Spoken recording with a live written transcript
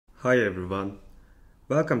Hi everyone,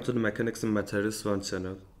 welcome to the Mechanics and Materials 1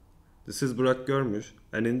 channel. This is Burak Görmüş,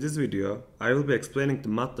 and in this video I will be explaining the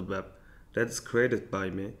MATLAB app that is created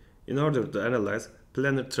by me in order to analyze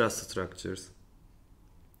planar truss structures.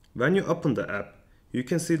 When you open the app, you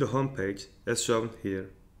can see the home page as shown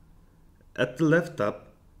here. At the left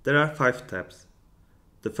top, there are 5 tabs.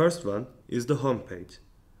 The first one is the home page.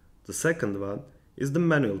 The second one is the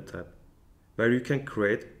manual tab, where you can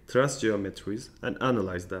create truss geometries and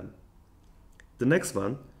analyze them. The next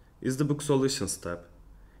one is the Book Solutions tab.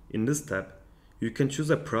 In this tab, you can choose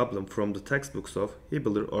a problem from the textbooks of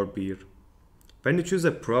Hibbeler or Beer. When you choose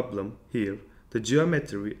a problem here, the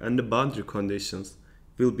geometry and the boundary conditions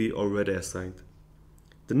will be already assigned.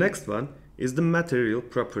 The next one is the Material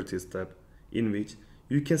Properties tab, in which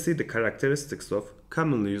you can see the characteristics of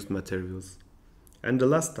commonly used materials. And the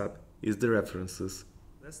last tab is the References.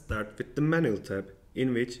 Let's start with the Manual tab,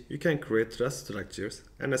 in which you can create truss structures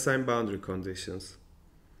and assign boundary conditions.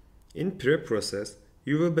 In PostProcess,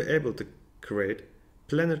 you will be able to create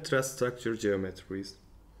planar truss structure geometries.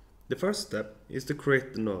 The first step is to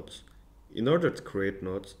create the nodes. In order to create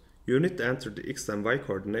nodes, you need to enter the x and y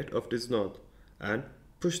coordinate of this node and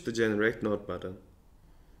push the Generate Node button.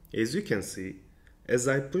 As you can see, as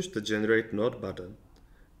I push the Generate Node button,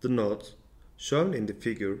 the nodes shown in the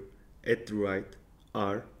figure at the right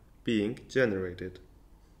are being generated.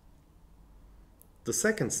 The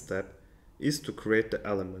second step is to create the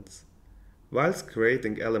elements. Whilst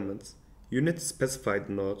creating elements, you need to specify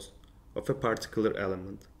the nodes of a particular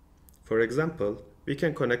element. For example, we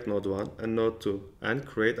can connect node 1 and node 2 and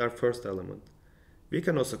create our first element. We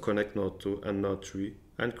can also connect node 2 and node 3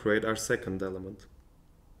 and create our second element.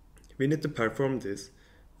 We need to perform this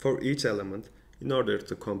for each element in order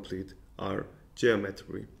to complete our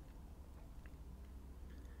geometry.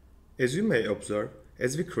 As you may observe,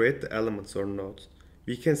 as we create the elements or nodes,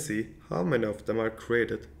 we can see how many of them are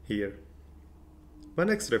created here. One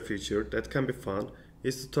extra feature that can be found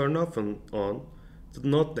is to turn off and on the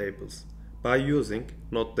node labels by using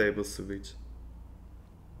node label switch.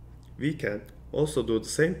 We can also do the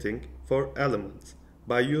same thing for elements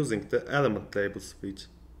by using the element label switch.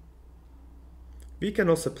 We can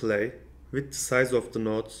also play with the size of the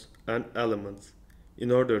nodes and elements in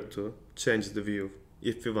order to change the view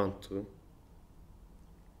if we want to.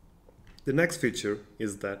 The next feature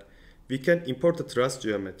is that we can import a truss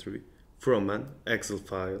geometry from an Excel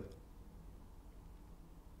file.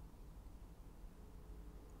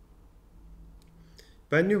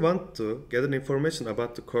 When you want to get an information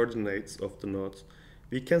about the coordinates of the nodes,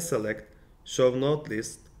 we can select Show Node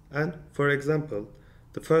List, and for example,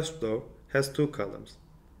 the first row has 2 columns.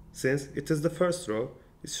 Since it is the first row,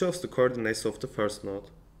 it shows the coordinates of the first node.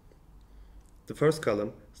 The first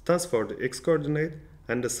column stands for the x coordinate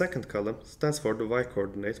and the second column stands for the y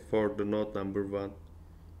coordinate for the node number 1.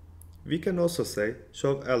 We can also say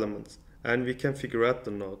show elements and we can figure out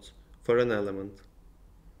the nodes for an element.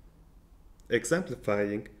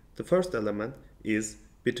 Exemplifying, the first element is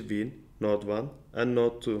between node 1 and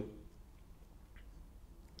node 2.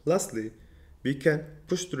 Lastly, we can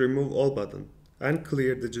push the Remove All button and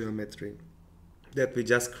clear the geometry that we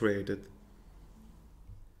just created.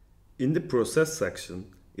 In the Process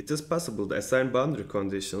section, it is possible to assign boundary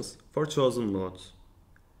conditions for chosen nodes.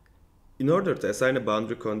 In order to assign a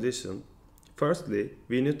boundary condition, firstly,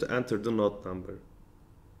 we need to enter the node number.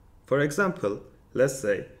 For example, let's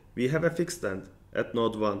say we have a fixed end at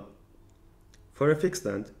node 1. For a fixed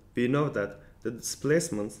end, we know that the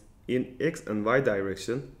displacement in x and y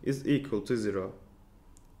direction is equal to 0.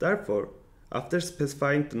 Therefore, after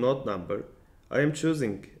specifying the node number, I am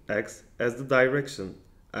choosing x as the direction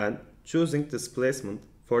and choosing displacement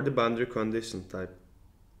for the boundary condition type.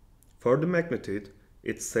 For the magnitude,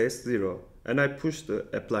 it says 0 and I push the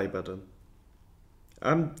Apply button.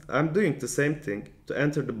 I'm doing the same thing to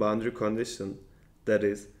enter the boundary condition, that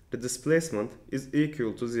is, the displacement is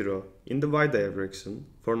equal to 0 in the y direction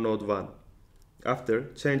for node 1,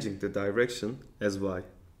 after changing the direction as y.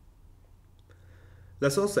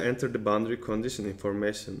 Let's also enter the boundary condition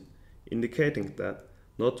information, indicating that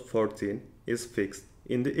node 14 is fixed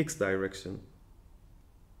in the x direction.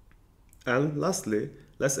 And lastly,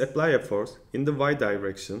 let's apply a force in the y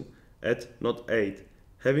direction at node 8,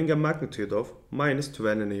 having a magnitude of minus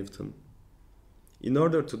 20 Newton. In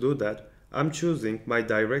order to do that, I'm choosing my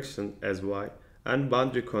direction as y and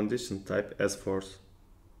boundary condition type as force.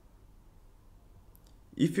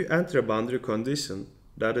 If you enter a boundary condition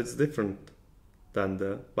that is different than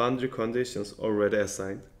the boundary conditions already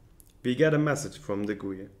assigned, we get a message from the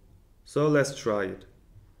GUI. So let's try it.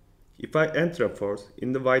 If I enter a force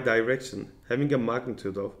in the y direction having a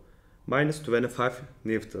magnitude of minus 25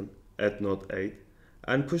 Newton at node 8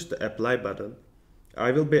 and push the apply button,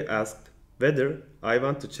 I will be asked whether I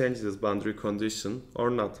want to change this boundary condition or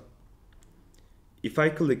not. If I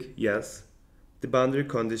click yes, the boundary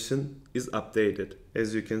condition is updated,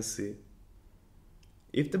 as you can see.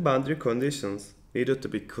 If the boundary conditions needed to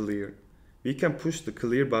be clear, we can push the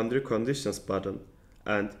clear boundary conditions button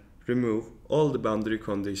and remove all the boundary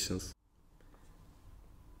conditions.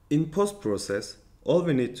 In PostProcess, all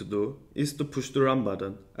we need to do is to push the run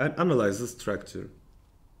button and analyze the structure.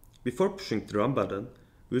 Before pushing the run button,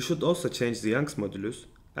 we should also change the Young's modulus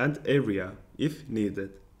and area if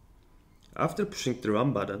needed. After pushing the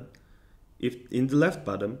run button, in the left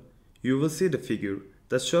bottom, you will see the figure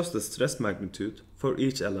that shows the stress magnitude for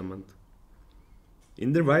each element.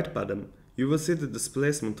 In the right bottom, you will see the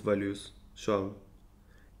displacement values shown.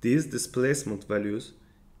 These displacement values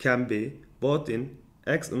can be both in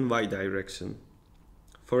x and y direction.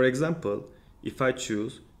 For example, if I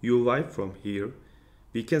choose uy from here,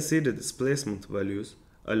 we can see the displacement values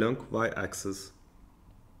along y-axis.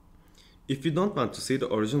 If you don't want to see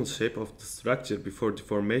the original shape of the structure before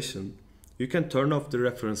deformation, you can turn off the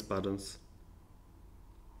reference buttons.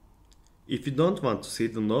 If you don't want to see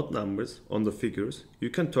the node numbers on the figures, you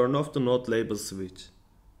can turn off the node label switch.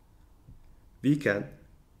 We can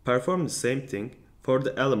perform the same thing for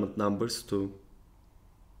the element numbers too.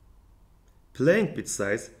 Playing with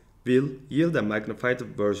size will yield a magnified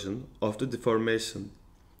version of the deformation,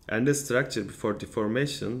 and the structure before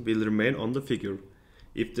deformation will remain on the figure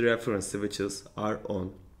if the reference switches are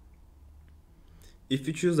on. If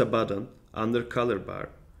you choose a button under color bar,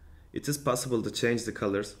 it is possible to change the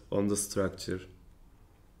colors on the structure.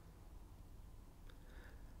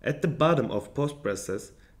 At the bottom of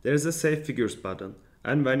PostProcess, there is a Save Figures button,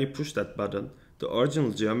 and when you push that button, the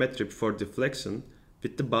original geometry before deflection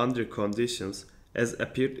with the boundary conditions as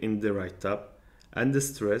appeared in the right tab, and the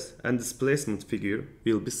stress and displacement figure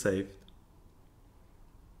will be saved.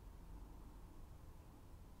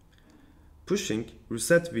 Pushing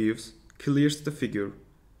Reset Views clears the figure,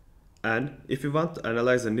 and if we want to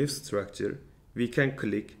analyze a new structure, we can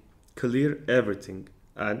click Clear Everything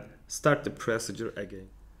and start the procedure again.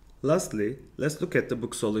 Lastly, let's look at the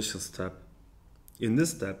Book Solutions tab. In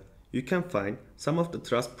this tab, you can find some of the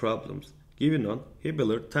Truss problems given on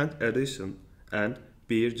Hibbeler 10th edition and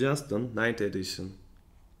Johnston 9th edition.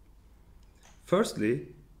 Firstly,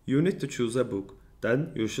 you need to choose a book,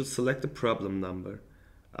 then you should select the problem number.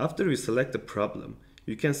 After you select the problem,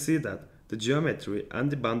 you can see that the geometry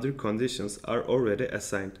and the boundary conditions are already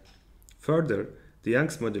assigned. Further, the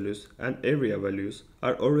Young's modulus and area values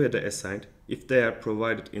are already assigned if they are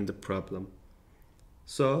provided in the problem.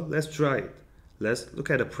 So let's try it. Let's look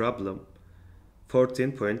at a problem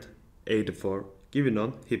 14.84 given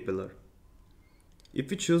on Hibbeler. If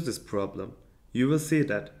you choose this problem, you will see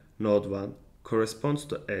that node 1 corresponds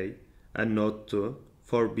to A and node 2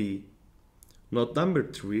 for B. Node number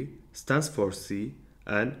 3 stands for C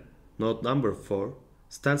and node number 4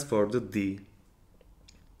 stands for the D.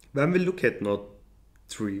 When we look at node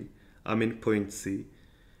 3, point C,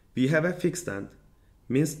 we have a fixed end,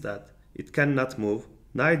 means that it cannot move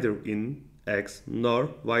neither in X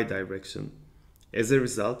nor Y direction. As a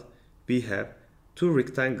result, we have two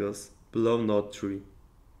rectangles below node 3.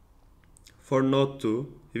 For node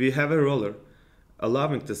 2, we have a roller,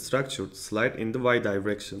 allowing the structure to slide in the Y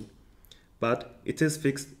direction, but it is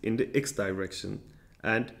fixed in the X direction,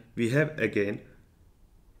 and we have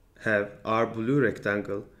our blue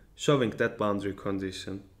rectangle showing that boundary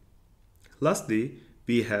condition. Lastly,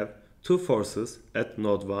 we have two forces at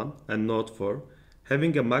node 1 and node 4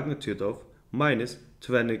 having a magnitude of minus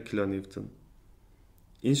 20 kN.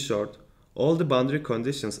 In short, all the boundary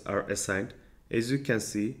conditions are assigned, as you can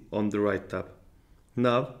see on the right tab.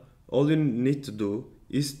 Now, all you need to do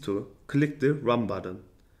is to click the Run button.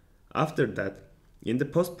 After that, in the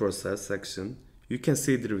PostProcess section, you can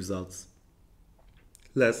see the results.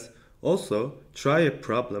 Let's also try a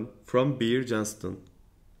problem from Johnston.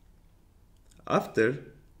 After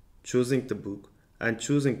choosing the book and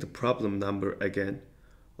choosing the problem number again,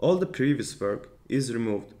 all the previous work is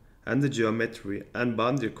removed and the geometry and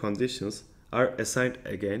boundary conditions are assigned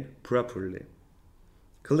again properly.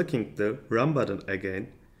 Clicking the Run button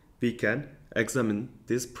again, we can examine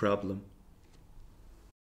this problem.